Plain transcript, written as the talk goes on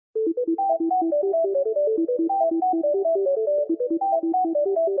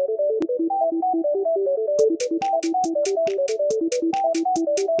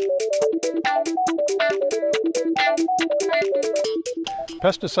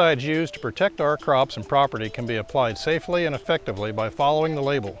Pesticides used to protect our crops and property can be applied safely and effectively by following the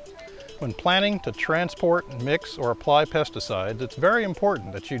label. When planning to transport, mix, or apply pesticides, it's very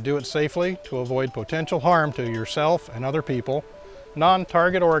important that you do it safely to avoid potential harm to yourself and other people,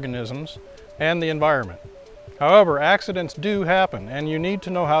 non-target organisms, and the environment. However, accidents do happen, and you need to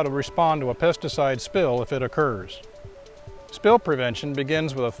know how to respond to a pesticide spill if it occurs. Spill prevention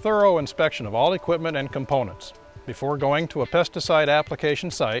begins with a thorough inspection of all equipment and components. Before going to a pesticide application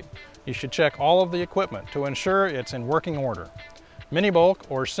site, you should check all of the equipment to ensure it's in working order. Mini bulk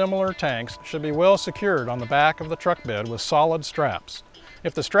or similar tanks should be well secured on the back of the truck bed with solid straps.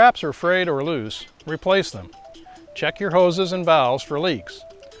 If the straps are frayed or loose, replace them. Check your hoses and valves for leaks.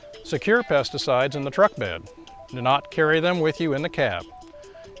 Secure pesticides in the truck bed. Do not carry them with you in the cab.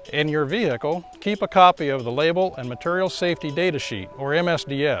 In your vehicle, keep a copy of the label and material safety data sheet, or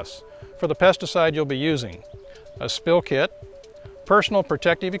MSDS, for the pesticide you'll be using, a spill kit, personal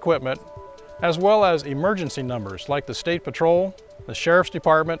protective equipment, as well as emergency numbers like the State Patrol, the Sheriff's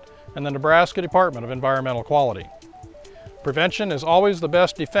Department, and the Nebraska Department of Environmental Quality. Prevention is always the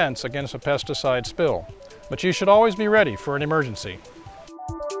best defense against a pesticide spill, but you should always be ready for an emergency.